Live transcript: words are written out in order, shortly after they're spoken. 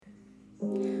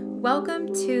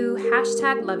Welcome to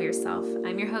 #LoveYourself.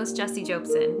 I'm your host, Jessie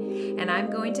Jobson, and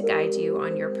I'm going to guide you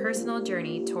on your personal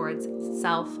journey towards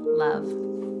self-love.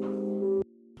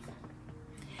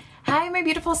 Hi, my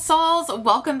beautiful souls.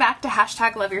 Welcome back to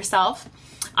 #LoveYourself.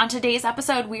 On today's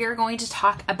episode, we are going to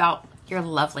talk about your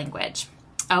love language.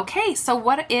 Okay, so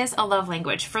what is a love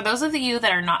language? For those of you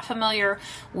that are not familiar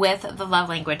with the love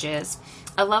languages,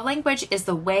 a love language is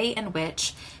the way in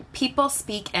which people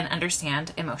speak and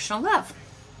understand emotional love.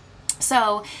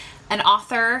 So an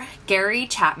author, Gary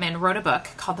Chapman, wrote a book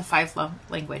called The 5 Love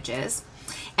Languages,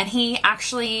 and he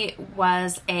actually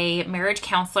was a marriage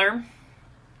counselor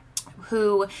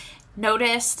who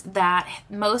noticed that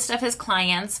most of his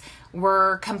clients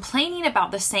were complaining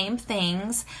about the same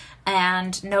things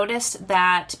and noticed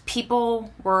that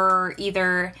people were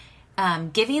either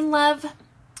giving love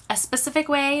a specific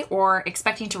way or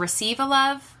expecting to receive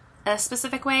a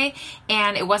specific way,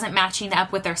 and it wasn't matching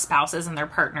up with their spouses and their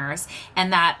partners,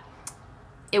 and that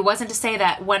it wasn't to say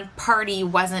that one party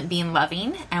wasn't being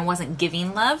loving and wasn't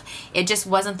giving love. It just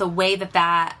wasn't the way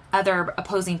that other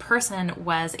opposing person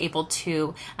was able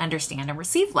to understand and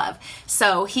receive love.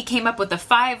 So he came up with the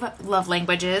 5 love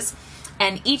languages,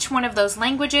 and each one of those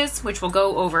languages, which we'll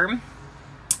go over,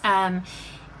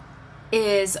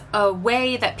 is a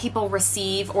way that people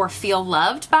receive or feel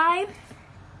loved by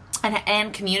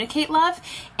and communicate love.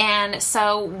 And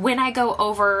so when I go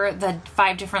over the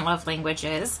 5 different love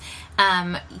languages,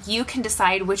 you can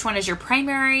decide which one is your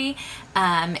primary,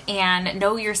 and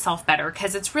know yourself better,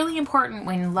 because it's really important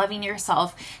when loving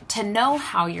yourself to know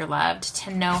how you're loved,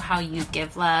 to know how you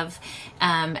give love,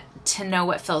 to know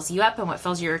what fills you up and what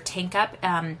fills your tank up.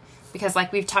 Because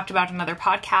like we've talked about in other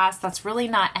podcasts, that's really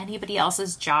not anybody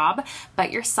else's job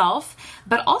but yourself.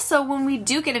 But also when we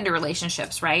do get into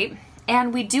relationships, right?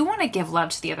 And we do want to give love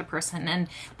to the other person, and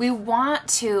we want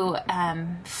to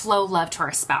flow love to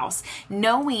our spouse.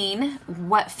 Knowing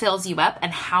what fills you up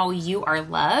and how you are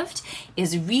loved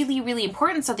is really, really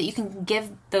important, so that you can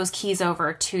give those keys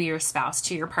over to your spouse,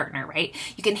 to your partner, right?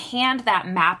 You can hand that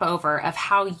map over of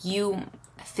how you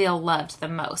feel loved the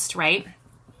most, right?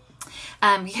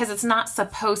 Because it's not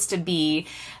supposed to be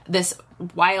this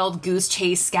wild goose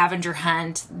chase scavenger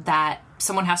hunt that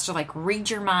someone has to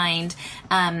read your mind.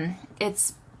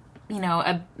 It's,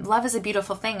 love is a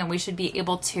beautiful thing, and we should be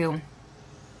able to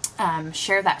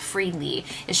share that freely.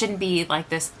 It shouldn't be like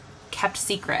this kept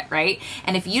secret, right?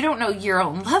 And if you don't know your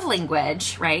own love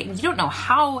language, right, and you don't know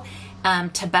how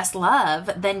to best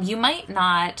love, then you might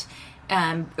not,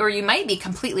 or you might be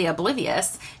completely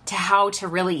oblivious to how to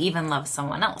really even love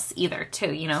someone else either,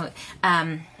 too,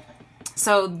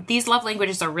 So these love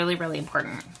languages are really, really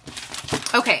important.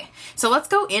 Okay, so let's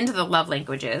go into the love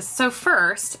languages. So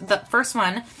the first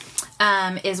one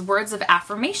is words of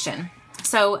affirmation.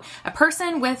 So a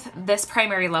person with this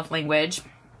primary love language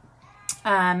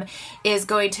is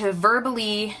going to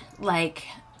verbally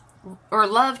or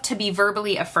love to be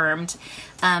verbally affirmed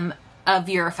of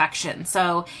your affection.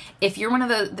 So if you're one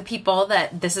of the people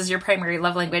that this is your primary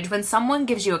love language, when someone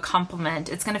gives you a compliment,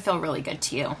 it's going to feel really good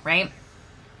to you, right?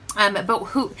 But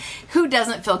who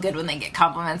doesn't feel good when they get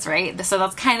compliments, right? So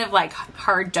that's kind of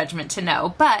hard judgment to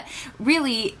know, but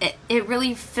really it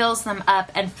really fills them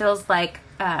up and feels like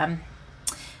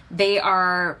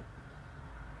they're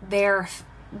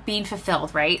being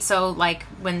fulfilled, right? So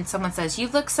when someone says, "You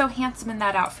look so handsome in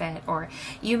that outfit," or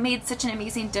 "You made such an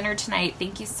amazing dinner tonight,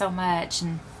 thank you so much,"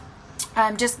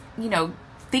 and just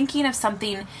thinking of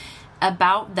something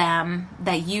about them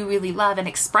that you really love and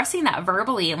expressing that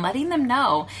verbally and letting them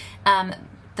know.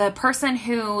 The person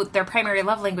who their primary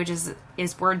love language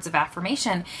is words of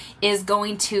affirmation is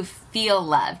going to feel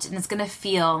loved, and it's going to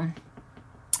feel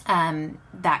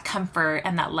that comfort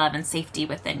and that love and safety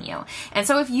within you. And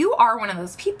so if you are one of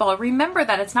those people, remember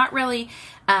that it's not really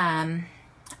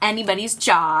anybody's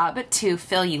job to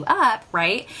fill you up,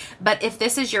 right? But if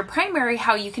this is your primary,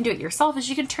 how you can do it yourself is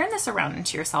you can turn this around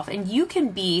into yourself, and you can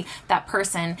be that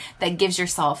person that gives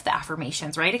yourself the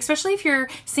affirmations, right? Especially if you're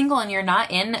single and you're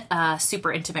not in a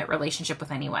super intimate relationship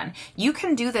with anyone. You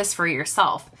can do this for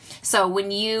yourself. So when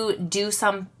you do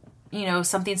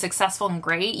something successful and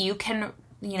great, you can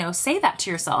say that to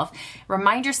yourself.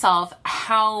 Remind yourself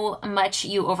how much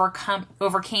you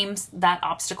overcame that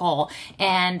obstacle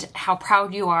and how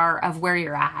proud you are of where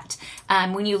you're at.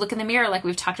 When you look in the mirror, like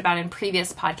we've talked about in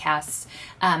previous podcasts,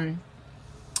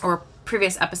 or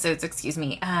previous episodes,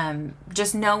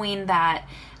 just knowing that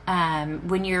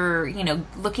when you're,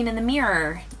 looking in the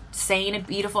mirror, saying a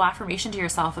beautiful affirmation to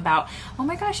yourself about, oh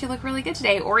my gosh, you look really good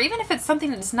today. Or even if it's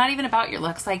something that's not even about your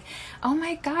looks, like, oh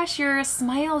my gosh, your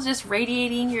smile is just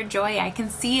radiating your joy. I can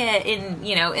see it in,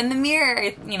 in the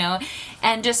mirror,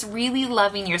 and just really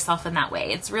loving yourself in that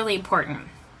way. It's really important.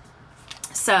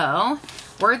 So,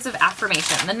 words of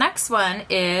affirmation. The next one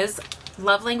is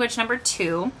love language number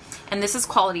 2, and this is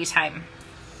quality time.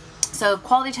 So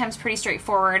quality time is pretty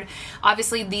straightforward.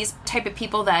 Obviously, these type of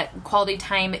people that quality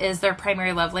time is their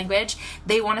primary love language,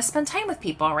 they want to spend time with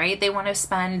people, right? They want to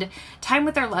spend time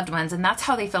with their loved ones, and that's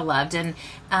how they feel loved. And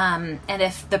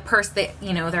if the person,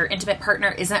 their intimate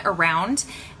partner isn't around,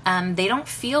 they don't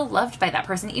feel loved by that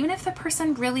person, even if the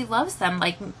person really loves them.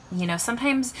 Like,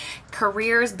 sometimes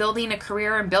building a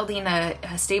career and building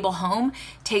a stable home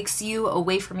takes you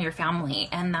away from your family,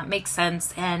 and that makes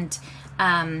sense. And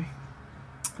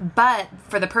but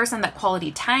for the person that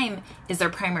quality time is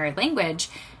their primary language,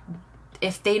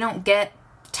 if they don't get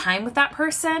time with that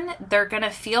person, they're going to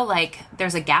feel like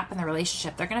there's a gap in the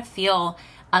relationship. They're going to feel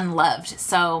unloved.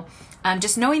 So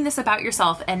just knowing this about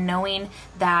yourself and knowing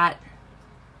that,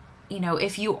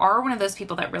 if you are one of those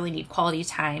people that really need quality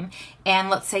time, and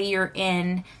let's say you're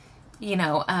in,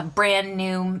 a brand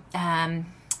new,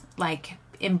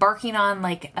 embarking on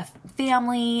like a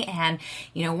family, and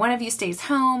one of you stays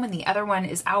home and the other one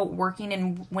is out working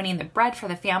and winning the bread for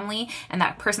the family, and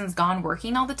that person's gone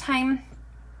working all the time,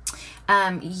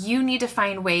 you need to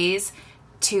find ways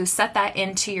to set that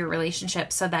into your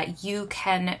relationship so that you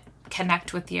can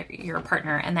connect with your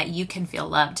partner and that you can feel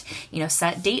loved.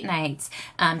 Set date nights,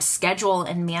 schedule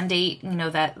and mandate,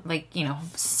 that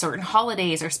certain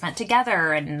holidays are spent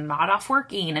together and not off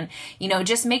working. And,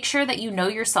 just make sure that you know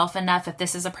yourself enough, if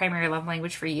this is a primary love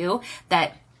language for you,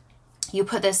 that you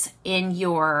put this in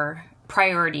your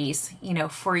priorities,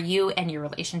 for you and your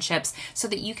relationships, so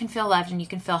that you can feel loved and you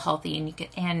can feel healthy,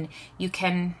 and you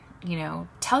can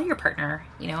tell your partner,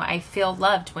 I feel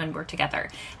loved when we're together.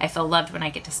 I feel loved when I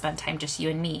get to spend time just you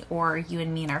and me, or you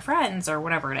and me and our friends, or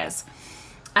whatever it is.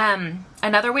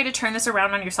 Another way to turn this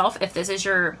around on yourself, if this is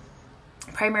your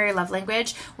primary love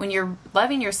language, when you're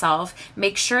loving yourself,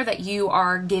 make sure that you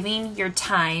are giving your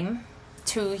time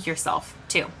to yourself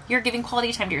too. You're giving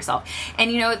quality time to yourself.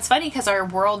 And it's funny because our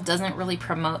world doesn't really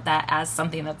promote that as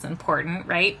something that's important,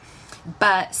 right?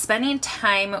 But spending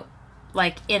time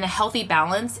in a healthy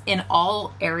balance in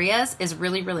all areas is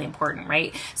really, really important,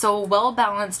 right? So a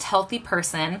well-balanced, healthy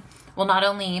person will not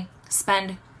only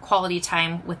spend quality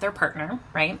time with their partner,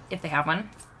 right, if they have one,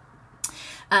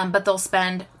 but they'll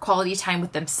spend quality time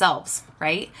with themselves,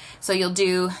 right? So you'll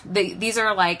do, these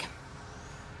are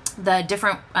the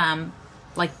different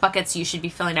buckets you should be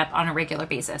filling up on a regular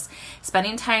basis.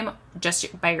 Spending time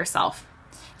just by yourself,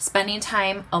 spending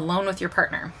time alone with your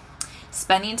partner,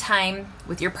 spending time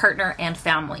with your partner and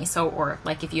family. So, or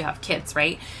if you have kids,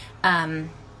 right?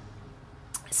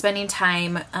 Spending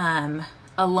time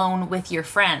alone with your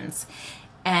friends.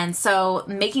 And so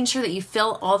making sure that you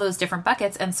fill all those different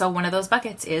buckets. And so one of those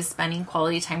buckets is spending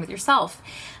quality time with yourself.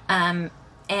 And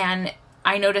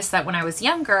I noticed that when I was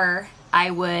younger,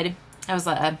 I was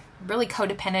a really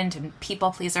codependent and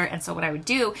people pleaser. And so what I would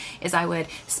do is I would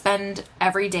spend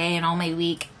every day and all my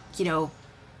week,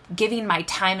 giving my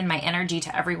time and my energy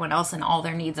to everyone else and all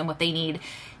their needs and what they need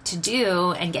to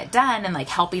do and get done, and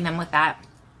helping them with that.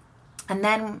 And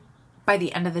then by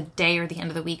the end of the day or the end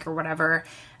of the week or whatever,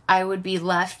 I would be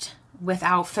left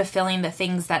without fulfilling the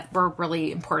things that were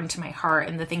really important to my heart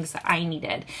and the things that I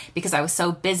needed, because I was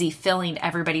so busy filling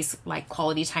everybody's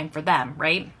quality time for them,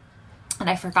 right? And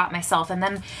I forgot myself. And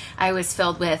then I was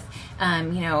filled with,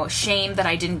 shame that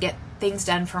I didn't get things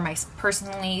done for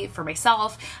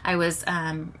myself. I was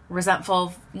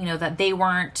resentful, that they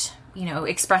weren't,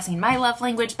 expressing my love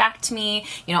language back to me,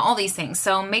 all these things.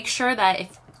 So make sure that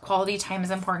if quality time is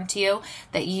important to you,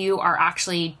 that you are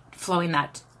actually flowing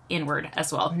that inward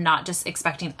as well, not just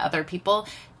expecting other people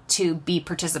to be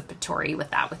participatory with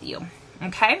that with you.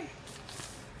 Okay.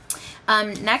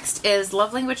 Next is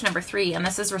love language number 3, and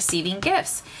this is receiving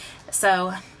gifts.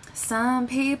 So some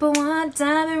people want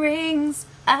diamond rings.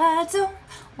 I don't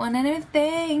want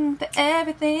anything, but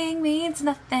everything means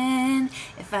nothing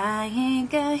if I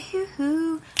ain't got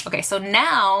you. Okay, so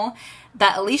now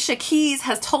that Alicia Keys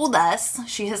has told us,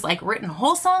 she has written a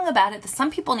whole song about it, that some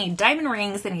people need diamond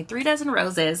rings, they need 3 dozen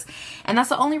roses, and that's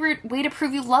the only way to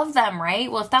prove you love them,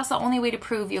 right? Well, if that's the only way to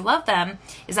prove you love them,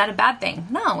 is that a bad thing?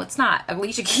 No, it's not.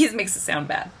 Alicia Keys makes it sound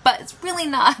bad, but it's really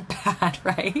not bad,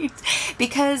 right?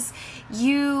 Because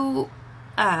you,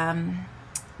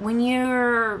 when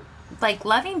you're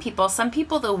loving people, some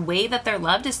people, the way that they're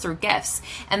loved is through gifts,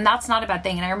 and that's not a bad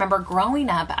thing. And I remember growing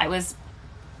up, I was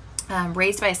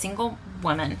raised by a single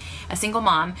woman, a single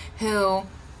mom who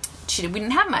we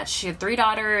didn't have much. She had 3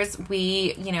 daughters.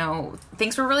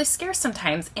 Things were really scarce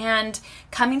sometimes. And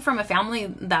coming from a family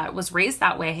that was raised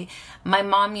that way, my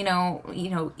mom,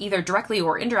 either directly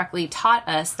or indirectly taught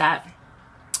us that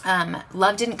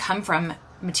love didn't come from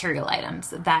material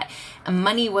items, that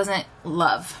money wasn't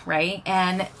love, right?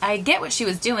 And I get what she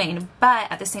was doing,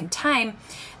 but at the same time,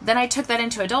 then I took that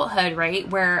into adulthood, right?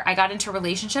 Where I got into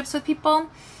relationships with people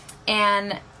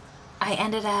and I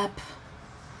ended up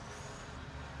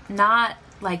not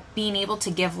like being able to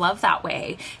give love that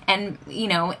way. And,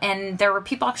 and there were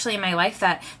people actually in my life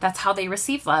that's how they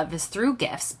receive love, is through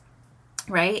gifts.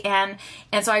 Right. And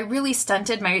so I really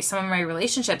stunted some of my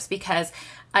relationships because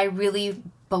I really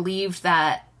believed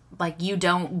that like you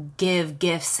don't give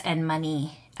gifts and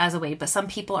money as a way, but some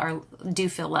people do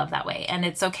feel love that way, and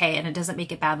it's okay, and it doesn't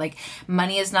make it bad. Like,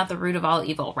 money is not the root of all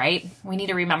evil, right? We need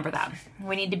to remember that.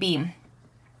 We need to be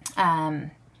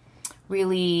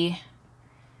really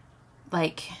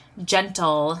like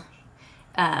gentle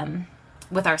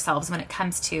with ourselves when it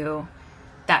comes to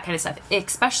that kind of stuff,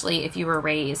 especially if you were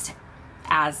raised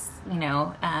as,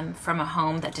 from a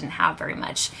home that didn't have very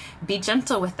much. Be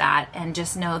gentle with that, and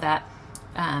just know that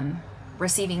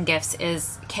receiving gifts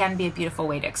can be a beautiful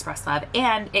way to express love.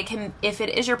 And it can, if it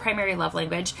is your primary love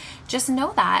language, just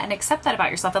know that and accept that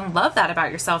about yourself and love that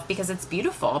about yourself, because it's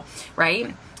beautiful,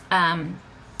 right?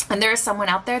 And there is someone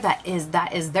out there that is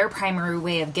their primary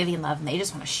way of giving love, and they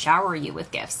just want to shower you with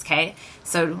gifts. Okay.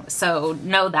 So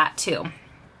know that too.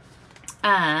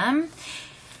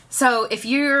 So if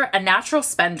you're a natural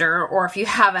spender, or if you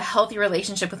have a healthy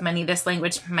relationship with money, this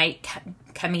language might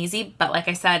come easy. But like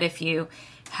I said, if you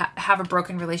have a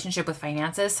broken relationship with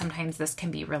finances, sometimes this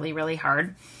can be really, really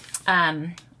hard.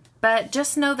 But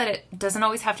just know that it doesn't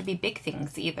always have to be big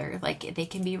things either. Like, they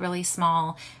can be really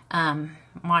small,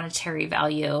 monetary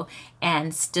value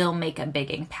and still make a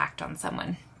big impact on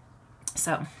someone.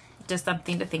 So just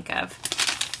something to think of.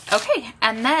 Okay.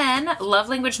 And then love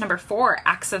language number 4,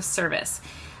 acts of service.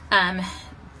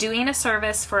 Doing a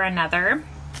service for another.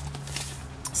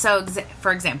 So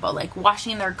for example, like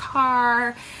washing their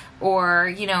car,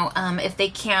 or, if they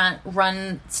can't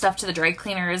run stuff to the dry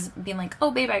cleaners, being like, oh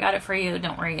babe, I got it for you.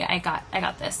 Don't worry. I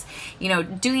got this,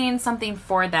 doing something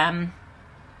for them,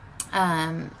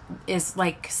 is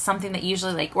like something that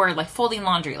usually or like folding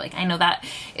laundry. Like, I know that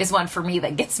is one for me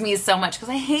that gets me so much, because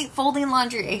I hate folding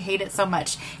laundry. I hate it so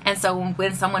much. And so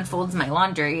when someone folds my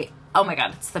laundry, oh my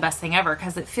God, it's the best thing ever,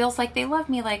 because it feels like they love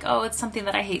me. Like, oh, it's something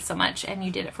that I hate so much, and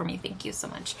you did it for me. Thank you so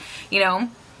much.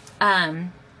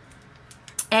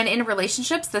 And in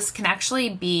relationships, this can actually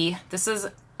be, this is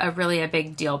a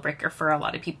big deal breaker for a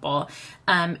lot of people.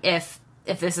 If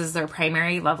this is their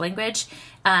primary love language,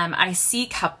 I see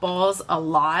couples a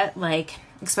lot,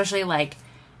 especially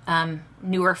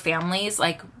newer families,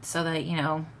 so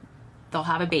that, they'll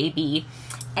have a baby,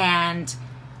 and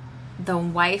the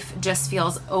wife just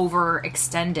feels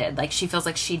overextended. Like, she feels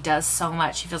like she does so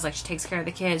much. She feels like she takes care of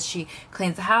the kids. She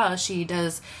cleans the house. She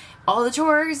does all the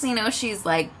chores. She's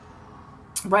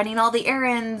running all the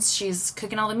errands, she's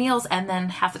cooking all the meals, and then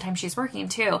half the time she's working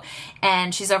too,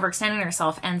 and she's overextending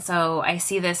herself. And so I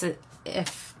see this,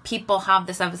 if people have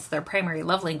this as their primary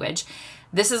love language,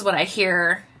 this is what I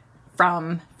hear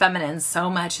from feminines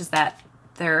so much, is that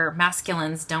their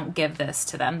masculines don't give this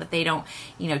to them, that they don't,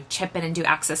 chip in and do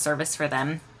acts of service for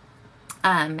them.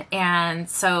 And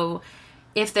so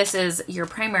if this is your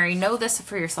primary, know this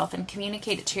for yourself and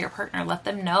communicate it to your partner. Let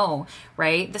them know,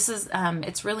 right? This is,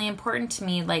 it's really important to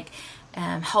me.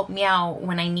 Help me out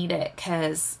when I need it,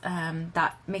 because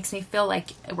that makes me feel like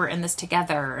we're in this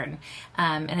together.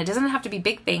 And it doesn't have to be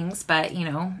big things, but,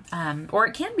 or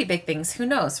it can be big things. Who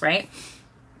knows, right?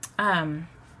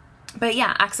 But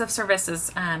yeah, acts of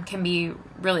services can be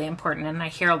really important. And I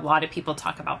hear a lot of people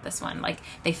talk about this one.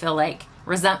 They feel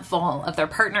resentful of their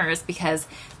partners because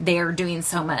they're doing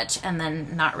so much, and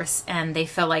then and they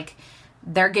feel like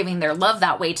they're giving their love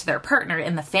that way to their partner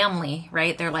in the family,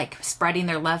 right? They're spreading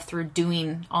their love through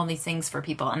doing all these things for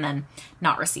people and then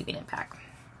not receiving it back.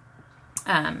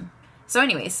 So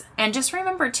anyways, and just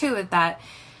remember too that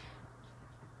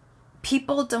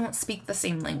people don't speak the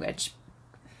same language.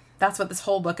 That's what this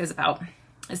whole book is about,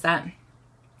 is that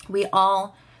we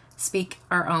all speak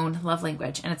our own love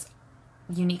language, and it's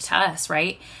unique to us,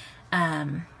 right?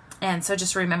 And so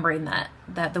just remembering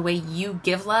that the way you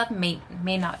give love may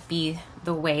not be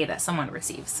the way that someone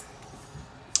receives.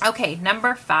 Okay,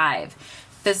 number 5,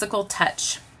 physical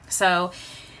touch. So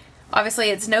obviously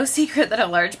it's no secret that a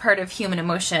large part of human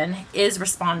emotion is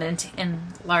respondent in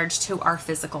large to our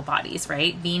physical bodies,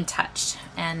 right? Being touched.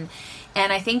 And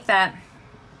I think that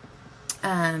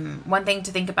one thing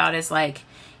to think about is like,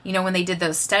 you know, when they did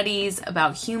those studies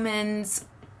about humans,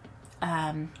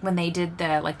 when they did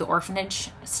the orphanage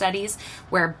studies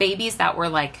where babies that were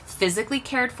like physically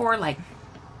cared for, like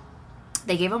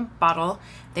they gave them a bottle,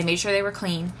 they made sure they were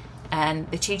clean, and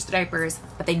they changed the diapers,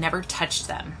 but they never touched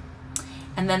them.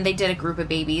 And then they did a group of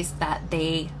babies that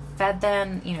they fed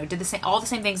them, you know, did all the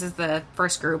same things as the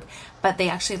first group, but they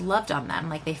actually loved on them.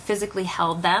 Like they physically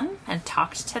held them and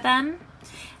talked to them,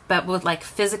 but would like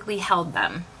physically held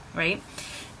them, right?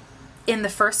 In the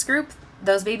first group,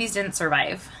 those babies didn't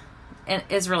survive. It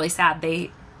is really sad.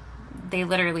 They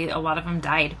literally, a lot of them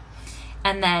died.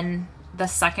 And then the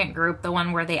second group, the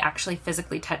one where they actually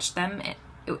physically touched them,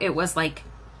 it was like,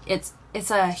 it's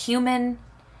a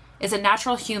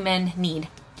natural human need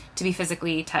to be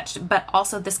physically touched, but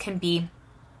also this can be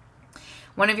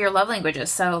one of your love languages.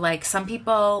 So like some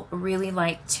people really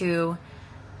like to,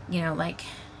 you know, like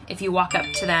if you walk up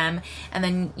to them and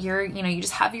then you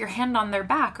just have your hand on their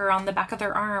back or on the back of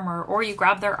their arm, or you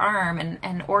grab their arm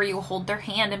and or you hold their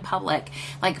hand in public.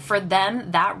 Like for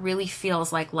them, that really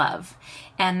feels like love,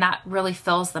 and that really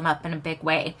fills them up in a big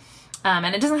way.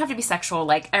 And it doesn't have to be sexual.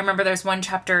 Like I remember there's one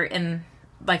chapter in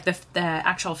like the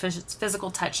actual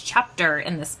physical touch chapter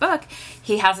in this book.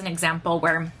 He has an example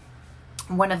where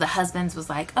one of the husbands was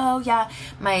like, oh yeah,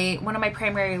 one of my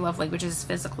primary love languages is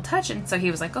physical touch. And so he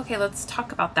was like, okay, let's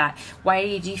talk about that.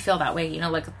 Why do you feel that way? You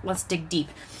know, like let's dig deep.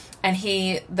 And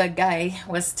the guy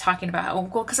was talking about, oh,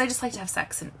 well, cause I just like to have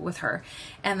sex with her.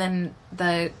 And then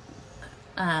the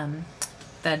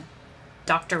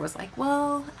doctor was like,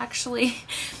 well, actually,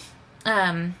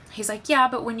 he's like, yeah,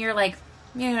 but when you're like,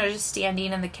 you know, just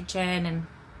standing in the kitchen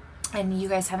and you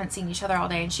guys haven't seen each other all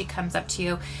day and she comes up to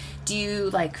you, do you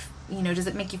like, you know, does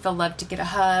it make you feel loved to get a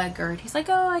hug? Or he's like,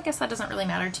 oh, I guess that doesn't really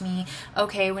matter to me.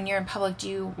 Okay, when you're in public, do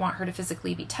you want her to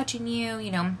physically be touching you,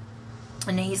 you know?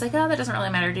 And he's like, oh, that doesn't really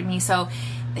matter to me. So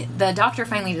the doctor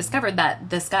finally discovered that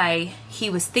this guy, he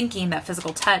was thinking that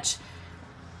physical touch,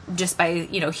 just by,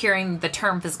 you know, hearing the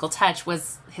term physical touch,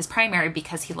 was his primary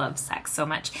because he loves sex so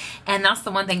much. And that's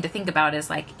the one thing to think about is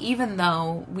like, even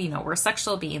though we know we're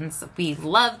sexual beings, we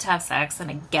love to have sex,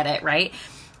 and I get it, right?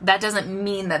 That doesn't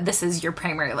mean that this is your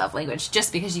primary love language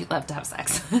just because you love to have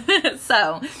sex.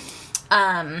 So,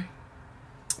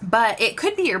 but it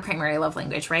could be your primary love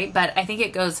language, right? But I think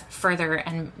it goes further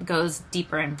and goes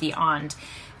deeper and beyond,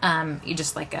 you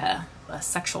just like a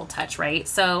sexual touch, right?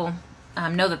 So,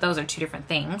 know that those are two different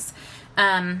things.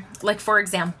 Like for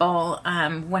example,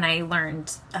 when I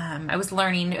learned, I was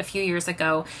learning a few years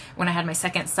ago when I had my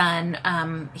second son,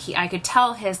 I could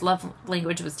tell his love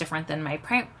language was different than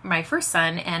my first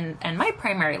son and my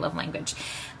primary love language.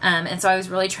 And so I was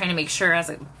really trying to make sure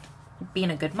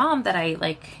being a good mom that I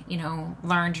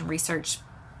learned and researched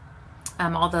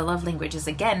all the love languages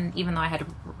again, even though I had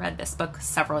read this book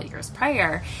several years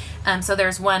prior. So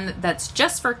there's one that's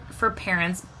just for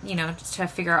parents, just to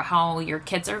figure out how your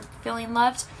kids are feeling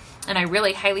loved. And I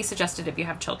really highly suggest it if you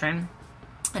have children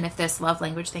and if this love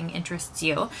language thing interests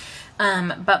you.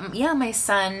 But yeah, my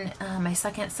son, my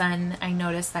second son, I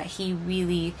noticed that he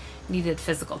really needed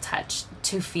physical touch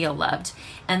to feel loved.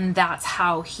 And that's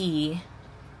how he...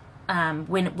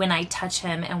 when I touch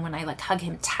him and when I hug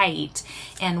him tight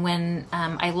and when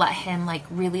I let him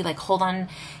really hold on,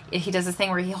 he does this thing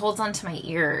where he holds on to my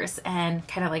ears and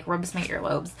kind of rubs my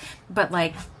earlobes, but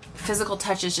physical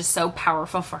touch is just so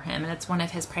powerful for him, and it's one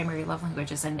of his primary love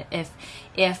languages. And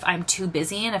if I'm too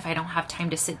busy and if I don't have time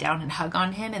to sit down and hug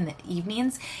on him in the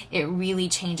evenings, it really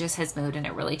changes his mood and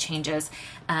it really changes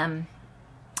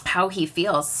how he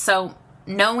feels. So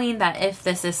knowing that if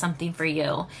this is something for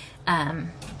you,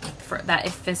 that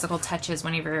if physical touch is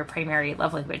one of your primary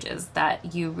love languages,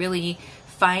 that you really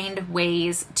find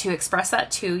ways to express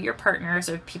that to your partners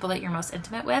or people that you're most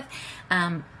intimate with,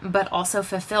 but also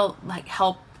fulfill that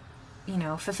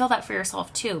for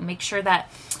yourself too. Make sure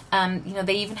that,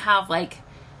 they even have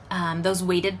those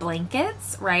weighted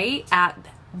blankets, right?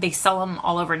 They sell them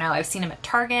all over now. I've seen them at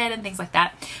Target and things like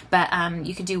that, but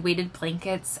you could do weighted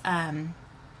blankets,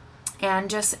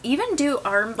 and just even do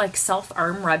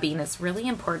self-arm rubbing is really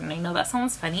important. I know that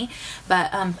sounds funny, but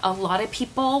a lot of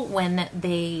people, when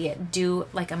they do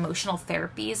emotional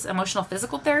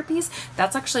physical therapies,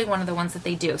 that's actually one of the ones that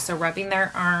they do. So rubbing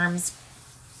their arms,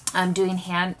 doing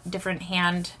different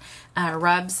hand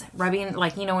rubs, rubbing,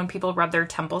 when people rub their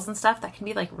temples and stuff, that can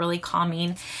be really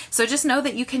calming. So just know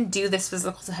that you can do this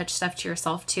physical touch stuff to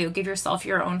yourself too. Give yourself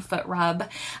your own foot rub.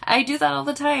 I do that all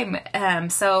the time.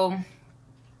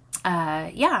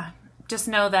 Just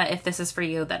know that if this is for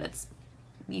you, that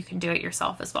you can do it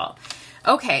yourself as well.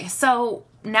 Okay, so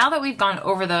now that we've gone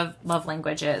over the love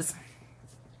languages,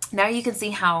 Now you can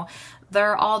see how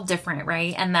they're all different,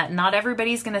 right? And that not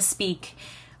everybody's going to speak,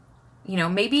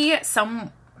 maybe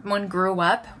someone grew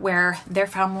up where their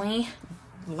family,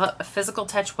 physical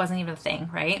touch wasn't even a thing,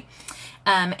 right?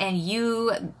 And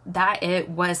it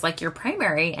was like your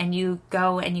primary, and you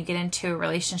go and you get into a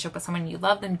relationship with someone, you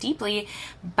love them deeply,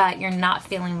 but you're not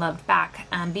feeling loved back.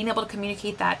 Being able to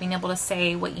communicate that, being able to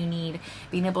say what you need,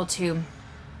 being able to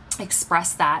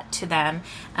express that to them.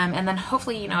 And then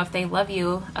hopefully, if they love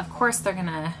you, of course they're going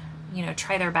to,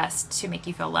 try their best to make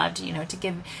you feel loved,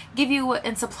 to give you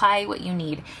and supply what you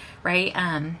need, right?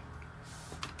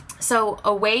 So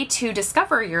a way to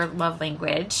discover your love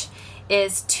language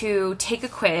is to take a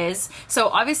quiz. So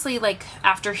obviously, like,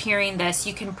 after hearing this,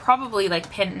 you can probably like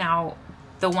pin out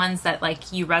the ones that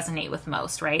like you resonate with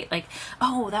most, right? Like,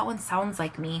 oh, that one sounds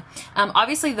like me.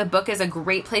 Obviously the book is a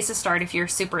great place to start if you're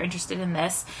super interested in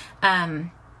this.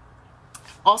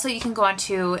 Also, you can go on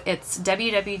to, it's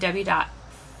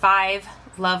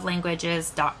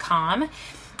www.5lovelanguages.com.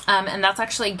 And that's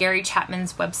actually Gary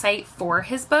Chapman's website for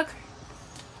his book,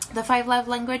 The 5 Love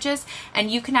Languages,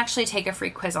 and you can actually take a free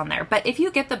quiz on there. But if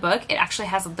you get the book, it actually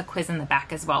has the quiz in the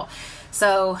back as well.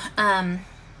 So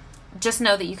just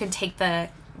know that you can take the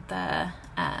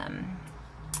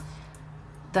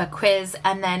quiz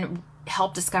and then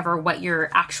help discover what your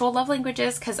actual love language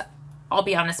is. Because I'll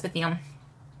be honest with you,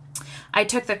 I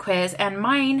took the quiz and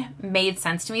mine made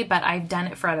sense to me, but I've done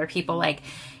it for other people, like,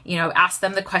 asked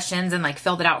them the questions and like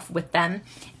filled it out with them,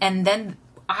 and then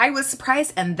I was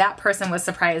surprised, and that person was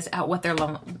surprised at what their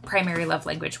primary love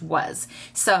language was.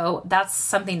 So that's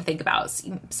something to think about.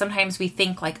 Sometimes we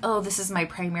think like, oh, this is my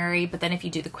primary, but then if you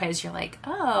do the quiz, you're like,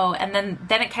 oh, and then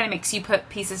it kind of makes you put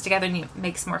pieces together, and it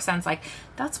makes more sense. Like,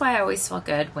 that's why I always feel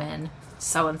good when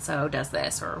so-and-so does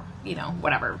this, or,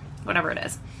 whatever it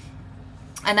is.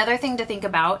 Another thing to think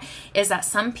about is that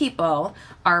some people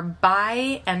are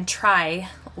bi and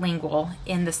trilingual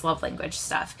in this love language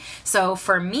stuff. So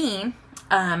for me,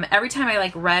 every time I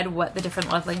like read what the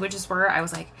different love languages were, I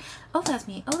was like, oh, that's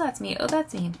me. Oh, that's me. Oh,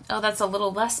 that's me. Oh, that's a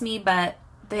little less me, but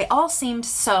they all seemed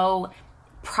so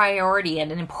priority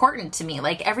and important to me.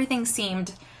 Like, everything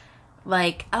seemed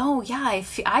like, oh yeah,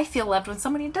 I feel loved when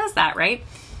somebody does that, right?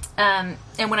 And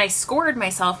when I scored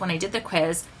myself, when I did the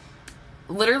quiz,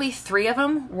 literally 3 of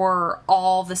them were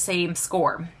all the same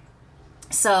score.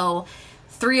 So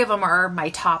 3 of them are my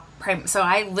top so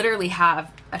I literally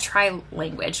have a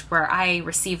tri-language where I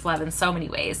receive love in so many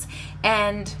ways.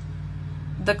 And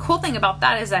the cool thing about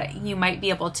that is that you might be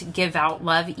able to give out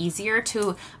love easier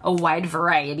to a wide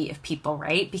variety of people,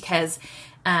 right? Because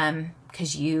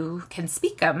you can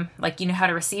speak them, like, you know how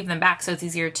to receive them back, so it's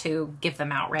easier to give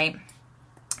them out, right?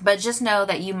 But just know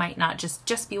that you might not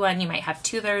just be one. You might have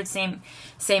 2 that are the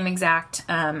same exact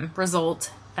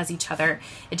result as each other.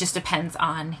 It just depends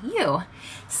on you.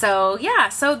 So yeah,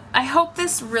 so I hope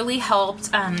this really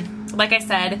helped. Like I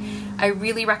said, I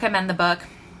really recommend the book.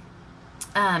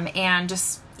 And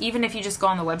just, even if you just go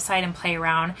on the website and play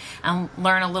around and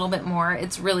learn a little bit more,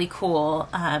 it's really cool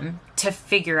to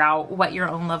figure out what your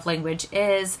own love language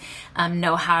is,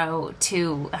 know how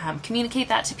to communicate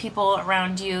that to people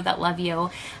around you that love you,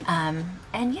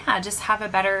 and yeah, just have a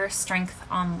better strength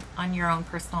on your own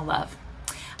personal love.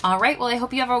 All right, well, I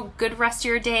hope you have a good rest of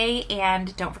your day,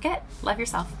 and don't forget, love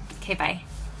yourself. Okay, bye.